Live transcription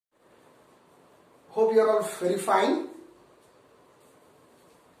Hope you are all very fine.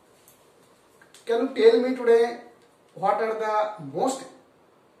 Can you tell me today what are the most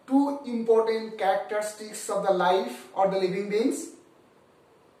two important characteristics of the life or the living beings?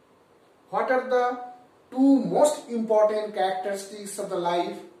 What are the two most important characteristics of the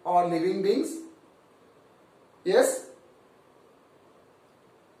life or living beings? Yes?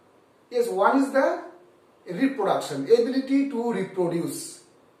 Yes, one is the reproduction, ability to reproduce.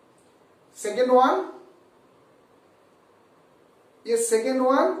 Second one? Yes, second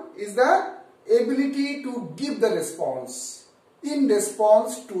one is the ability to give the response in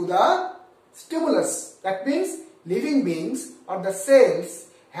response to the stimulus. That means living beings or the cells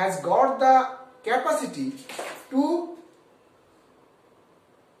has got the capacity to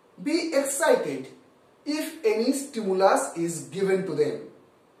be excited if any stimulus is given to them.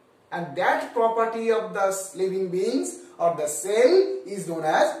 And that property of the living beings or the cell is known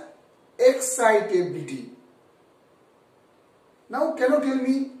as excitability. Now can you tell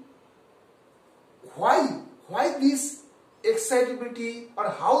me why this excitability or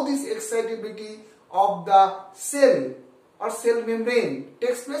how this excitability of the cell or cell membrane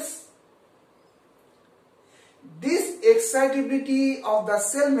takes place? This excitability of the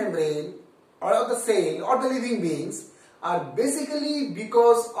cell membrane or of the cell or the living beings are basically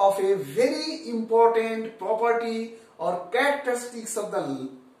because of a very important property or characteristics of the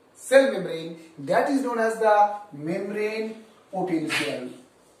cell membrane that is known as the membrane potential.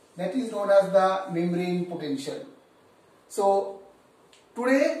 That is known as the membrane potential. So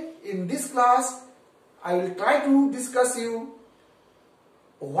today in this class I will try to discuss you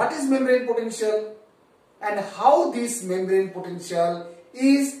what is membrane potential and how this membrane potential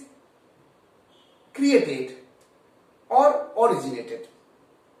is created or originated.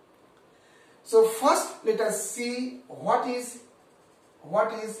 So first let us see what is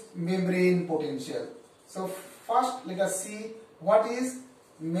membrane potential. So first let us see what is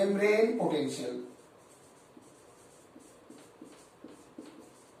membrane potential.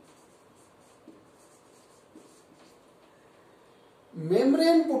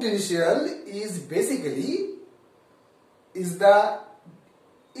 Membrane potential is basically the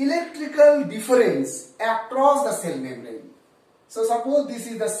electrical difference across the cell membrane. So suppose this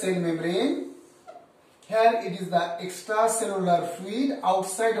is the cell membrane. Here it is the extracellular fluid.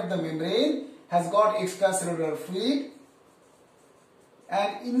 Outside of the membrane has got extracellular fluid,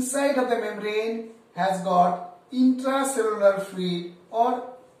 and inside of the membrane has got intracellular fluid,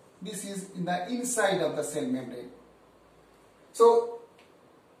 or this is in the inside of the cell membrane. So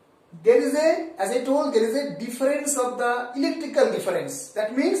there is as I told, there is a difference of the electrical difference.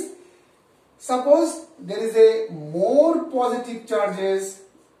 That means suppose there is a more positive charges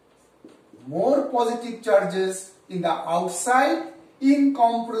in the outside in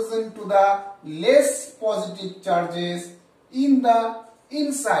comparison to the less positive charges in the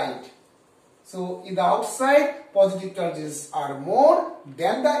inside. So in the outside positive charges are more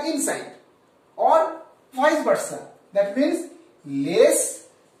than the inside, or vice versa. That means less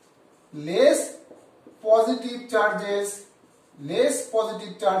positive charges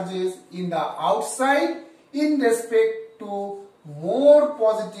in the outside in respect to more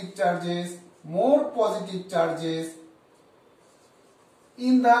positive charges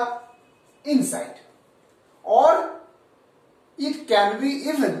in the inside. Or it can be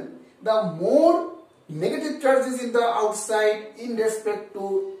even the more negative charges in the outside in respect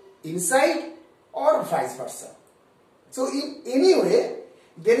to inside, or vice versa. So in any way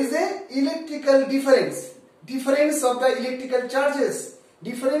there is a electrical difference of the electrical charges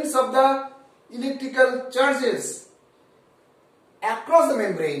across the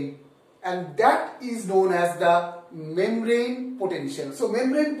membrane, and that is known as the membrane potential. So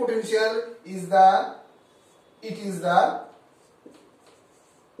membrane potential is the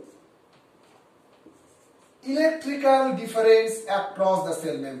electrical difference across the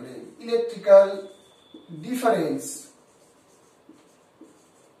cell membrane. Electrical difference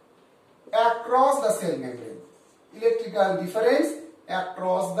across the cell membrane. Electrical difference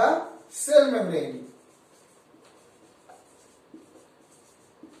across the cell membrane.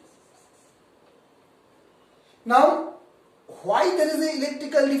 Now, why there is an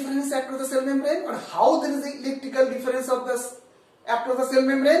electrical difference across the cell membrane, or how there is an electrical difference across the cell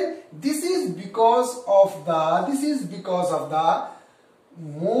membrane? This is because of the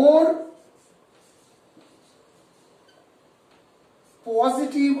more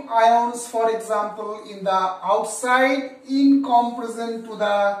positive ions, for example, in the outside in comparison to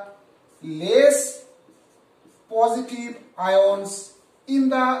the less positive ions in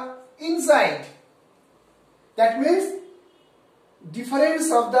the inside. That means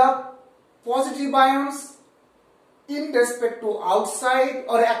difference of the positive ions in respect to outside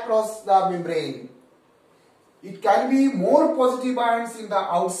or across the membrane. It can be more positive ions in the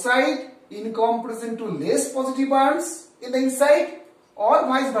outside in comparison to less positive ions in the inside, or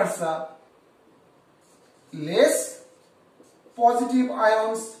vice versa. Less positive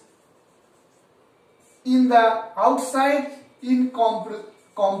ions in the outside in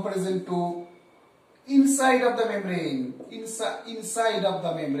comparison to inside of the membrane, inside of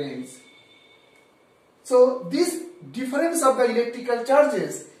the membranes. So this difference of the electrical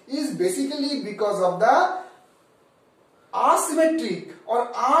charges is basically because of the asymmetric or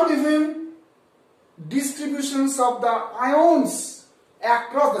uneven distributions of the ions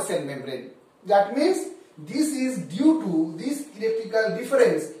across the cell membrane. That means this is due to this electrical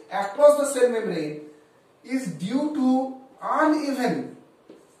difference across the cell membrane is due to uneven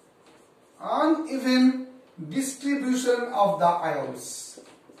distribution of the ions.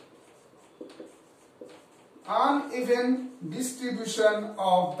 Uneven distribution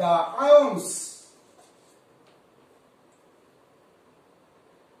of the ions.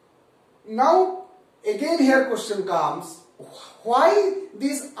 Now again here question comes, why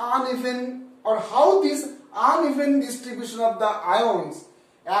this uneven or how this uneven distribution of the ions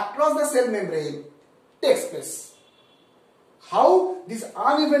across the cell membrane takes place? How this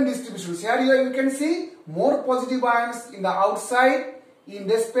uneven distribution? Here you can see more positive ions in the outside in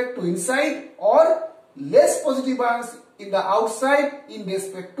respect to inside, or less positive ions in the outside in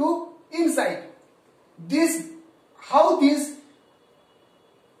respect to inside. How this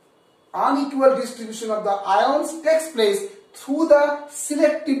unequal distribution of the ions takes place through the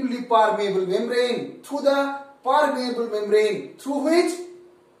selectively permeable membrane, through which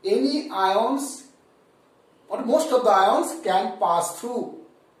any ions or most of the ions can pass through.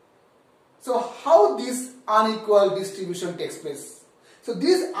 So how this unequal distribution takes place? So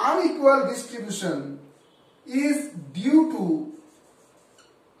this unequal distribution is due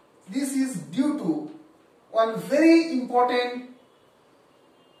to one very important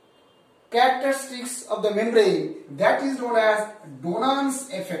characteristics of the membrane, that is known as Donnan's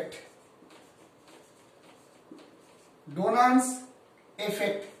effect. Donnan's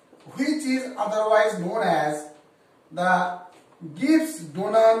effect, which is otherwise known as the Gibbs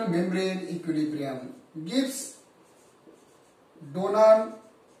Donnan membrane equilibrium. Gibbs Donnan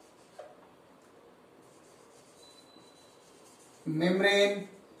membrane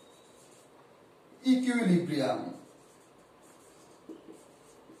equilibrium.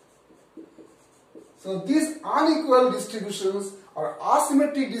 So these unequal distributions or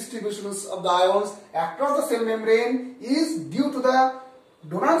asymmetric distributions of the ions across the cell membrane is due to the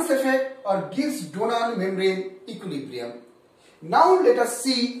Donnan's effect or Gibbs Donnan membrane equilibrium. Now let us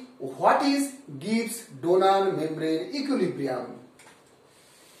see what is Gibbs Donnan membrane equilibrium.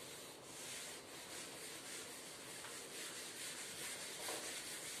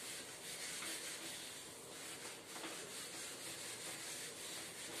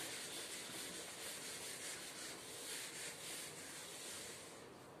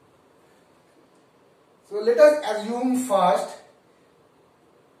 So let us assume first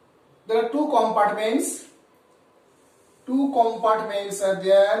there are two compartments. Two compartments are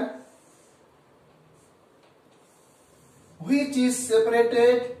there which is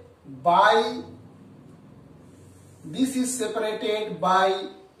separated by, this is separated by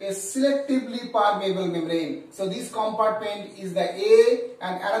a selectively permeable membrane. So this compartment is the A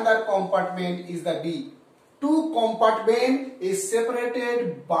and another compartment is the B. Two compartment is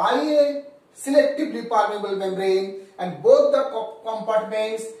separated by a selectively permeable membrane, and both the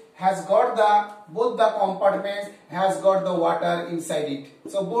compartments has got the water inside it.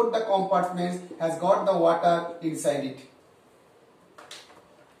 So both the compartments has got the water inside it.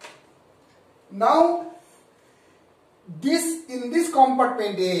 Now in this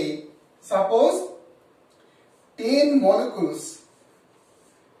compartment A, suppose 10 molecules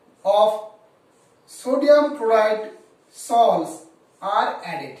of sodium chloride salts are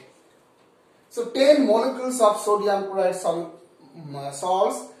added. So 10 molecules of sodium chloride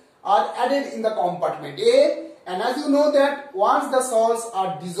salts are added in the compartment A, and as you know that once the salts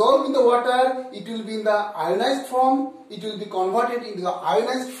are dissolved in the water, it will be in the ionized form, it will be converted into the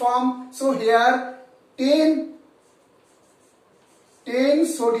ionized form. So here 10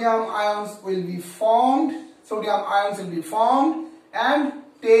 sodium ions will be formed, and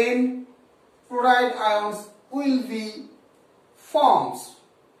 10 chloride ions will be formed.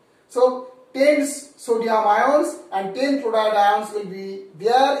 So 10 sodium ions and 10 chloride ions will be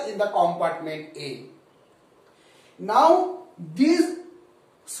there in the compartment A. Now these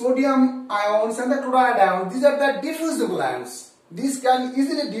sodium ions and the chloride ions, these are the diffusible ions. These can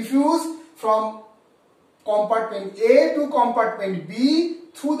easily diffuse from compartment A to compartment B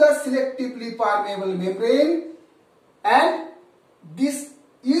through the selectively permeable membrane, and this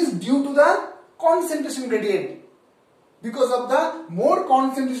is due to the concentration gradient. Because of the more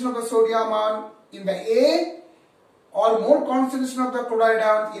concentration of the sodium ion in the A or more concentration of the chloride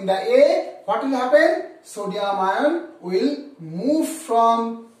ion in the A, what will happen? Sodium ion will move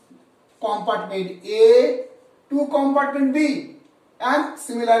from compartment A to compartment B, and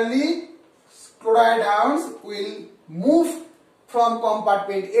similarly chloride ions will move from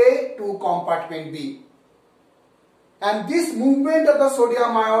compartment A to compartment B. And this movement of the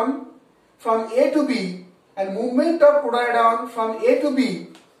sodium ion from A to B and movement of chloride ion from A to B,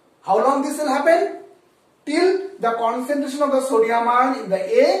 how long this will happen? Till the concentration of the sodium ion in the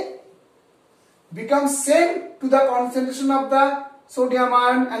A becomes same to the concentration of the sodium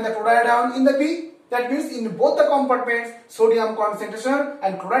ion and the chloride ion in the B. That means in both the compartments, sodium concentration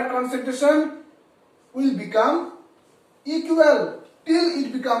and chloride concentration will become equal. Till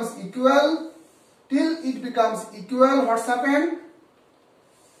it becomes equal, what's happened?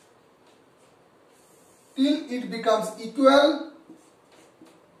 Till it becomes equal,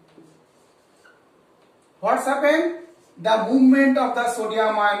 what's happened? The movement of the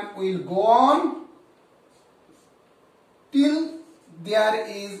sodium ion will go on till there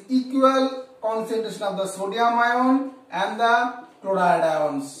is equal concentration of the sodium ion and the chloride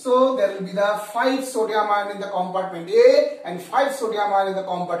ions. So there will be the 5 sodium ion in the compartment A and 5 sodium ion in the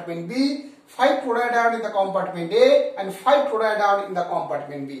compartment B, 5 chloride ion in the compartment A and 5 chloride ion in the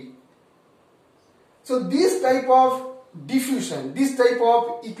compartment B. So this type of diffusion, this type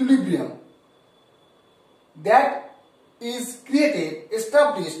of equilibrium that is created,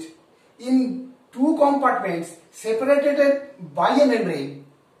 established in 2 compartments separated by a membrane,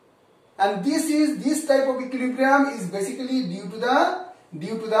 and this type of equilibrium is basically due to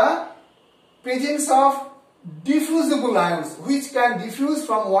the presence of diffusible ions which can diffuse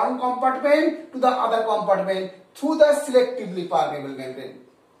from one compartment to the other compartment through the selectively permeable membrane.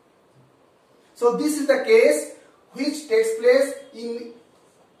 So this is the case which takes place in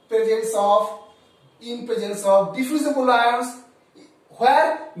presence of diffusible ions,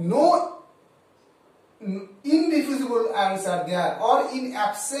 where no indiffusible ions are there, or in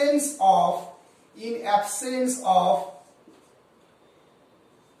absence of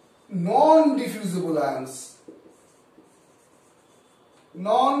non-diffusible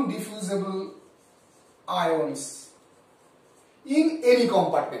ions in any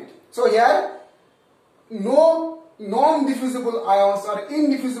compartment. So here no non-diffusible ions or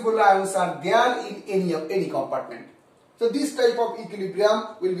indiffusible ions are there in any compartment. So this type of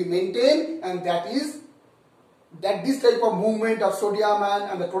equilibrium will be maintained, and that this type of movement of sodium ion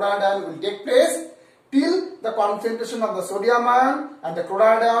and the chloride ion will take place till the concentration of the sodium ion and the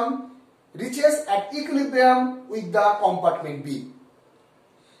chloride ion reaches at equilibrium with the compartment B.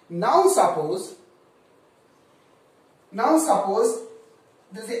 Now suppose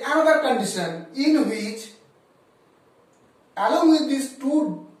there is another condition in which, along with these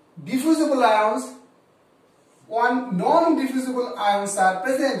 2 diffusible ions, one non-diffusible ions are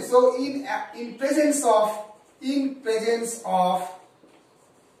present. So in presence of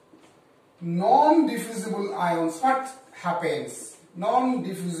non-diffusible ions, what happens?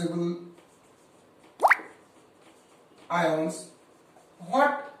 Non-diffusible ions,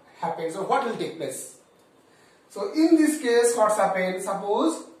 what happens, or what will take place? So in this case, what's happened?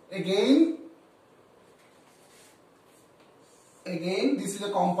 Suppose again this is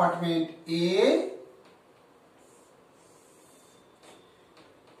a compartment A,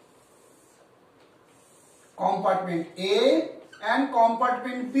 and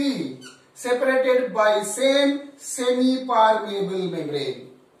compartment B, separated by same semi-permeable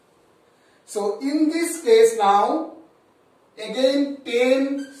membrane. So in this case now, again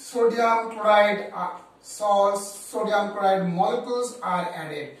 10 sodium chloride molecules are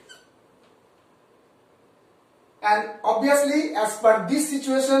added, and obviously as per these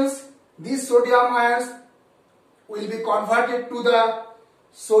situations, these sodium ions will be converted to the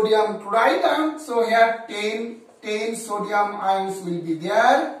sodium chloride ion. So here 10 sodium ions will be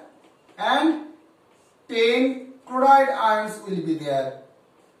there and 10 chloride ions will be there.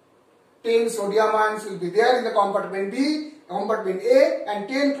 10 sodium ions will be there in the compartment B, compartment A, and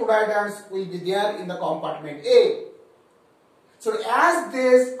 10 chloride ions will be there in the compartment A. So as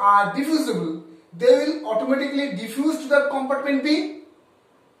these are diffusible, they will automatically diffuse to the compartment B.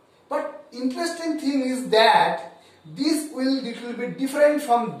 But interesting thing is that this will little bit different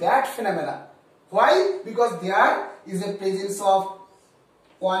from that phenomena. Why? Because there is a presence of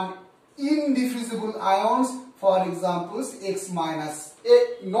one indiffusible ions, for example X minus.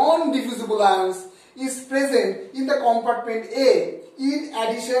 a non-diffusible ions is present in the compartment A in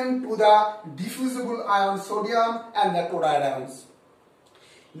addition to the diffusible ion sodium and the chloride ions.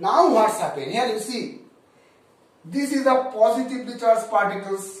 Now what's happened? Here you see, this is the positively charged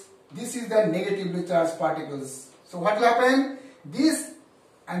particles, this is the negatively charged particles. So what will happen? This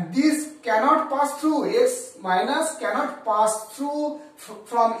and this cannot pass through, X minus cannot pass through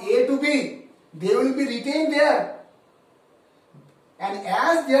from A to B. They will be retained there. And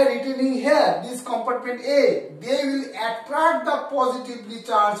as they are retaining here, this compartment A, they will attract the positively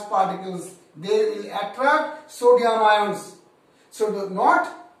charged particles. They will attract sodium ions. So not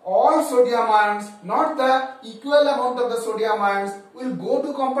all sodium ions, not the equal amount of the sodium ions will go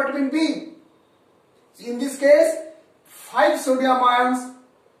to compartment B. So in this case, 5 sodium ions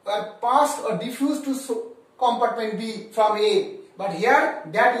are passed or diffused to compartment B from A. But here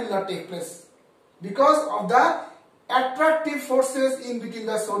that will not take place because of the attractive forces in between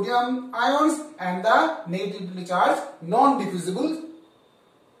the sodium ions and the negatively charged non-diffusible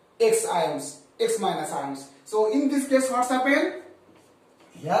X ions, X minus ions. So in this case what's happened?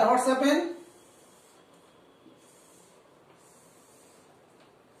 Here what's happened?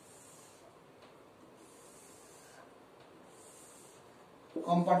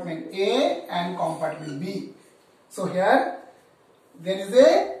 Compartment A and compartment B. So here there is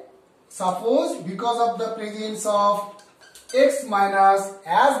a, suppose because of the presence of X minus,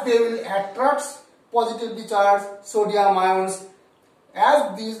 as they will attract positively charged sodium ions,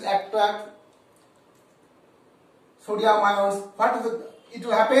 as these attract sodium ions, what is it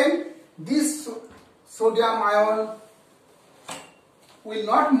will happen? This sodium ion will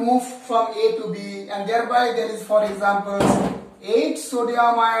not move from A to B, and thereby there is, for example, 8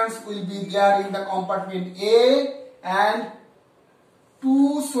 sodium ions will be there in the compartment A and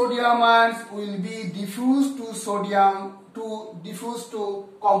 2 sodium ions will be diffused to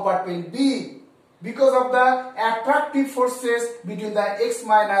compartment B because of the attractive forces between the X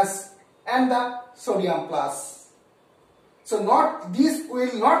minus and the sodium plus. So this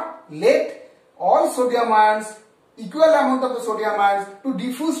will not let all sodium ions, equal amount of the sodium ions, to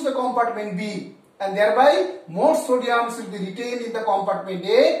diffuse to the compartment B, and thereby more sodiums will be retained in the compartment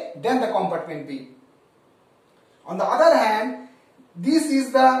A than the compartment B. On the other hand, this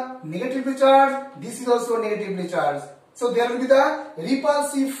is the negatively charged, this is also negatively charged. So there will be the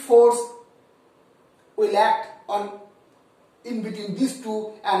repulsive force will act on in between these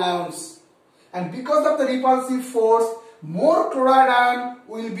two anions. And because of the repulsive force, more chloride ion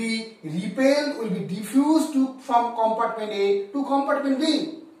will be repelled, will be diffused from compartment A to compartment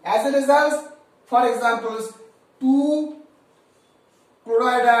B. As a result, for example, 2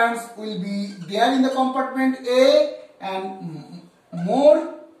 chloride ions will be there in the compartment A and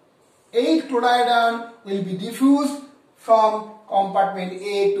more 8 chloride ion will be diffused from compartment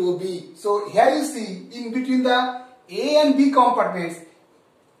A to B. So here you see, in between the A and B compartments,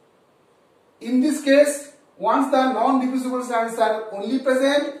 in this case, once the non-diffusible ions are only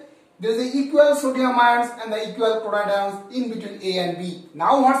present, there is equal sodium ions and the equal chloride ions in between A and B.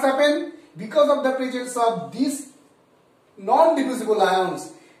 Now what's happened? Because of the presence of these non-diffusible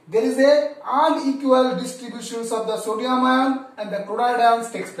ions, there is a unequal distributions of the sodium ion and the chloride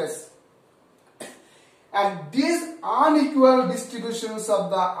ions takes place. And these unequal distributions of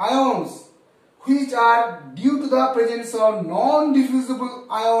the ions, which are due to the presence of non-diffusible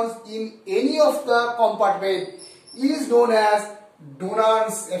ions in any of the compartment, is known as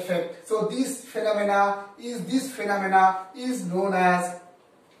Donnan's effect. So this phenomena is known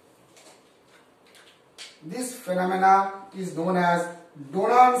as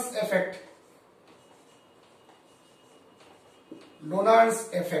Donnan's effect. Donnan's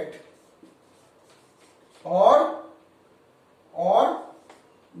effect or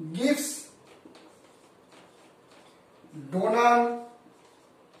Gibbs Donnan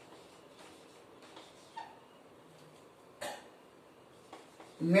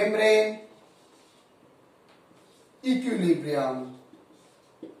membrane equilibrium.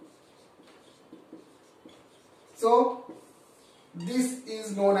 So this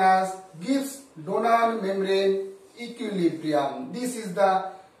is known as Gibbs Donnan membrane equilibrium. This is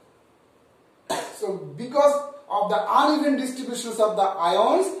the, so because of the uneven distributions of the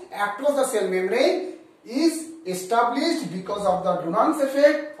ions across the cell membrane is established because of the Donnan's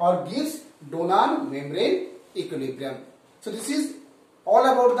effect or Gibbs Donnan membrane equilibrium. So this is all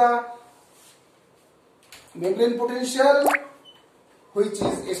about the membrane potential which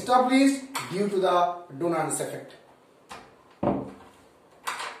is established due to the Donnan's effect.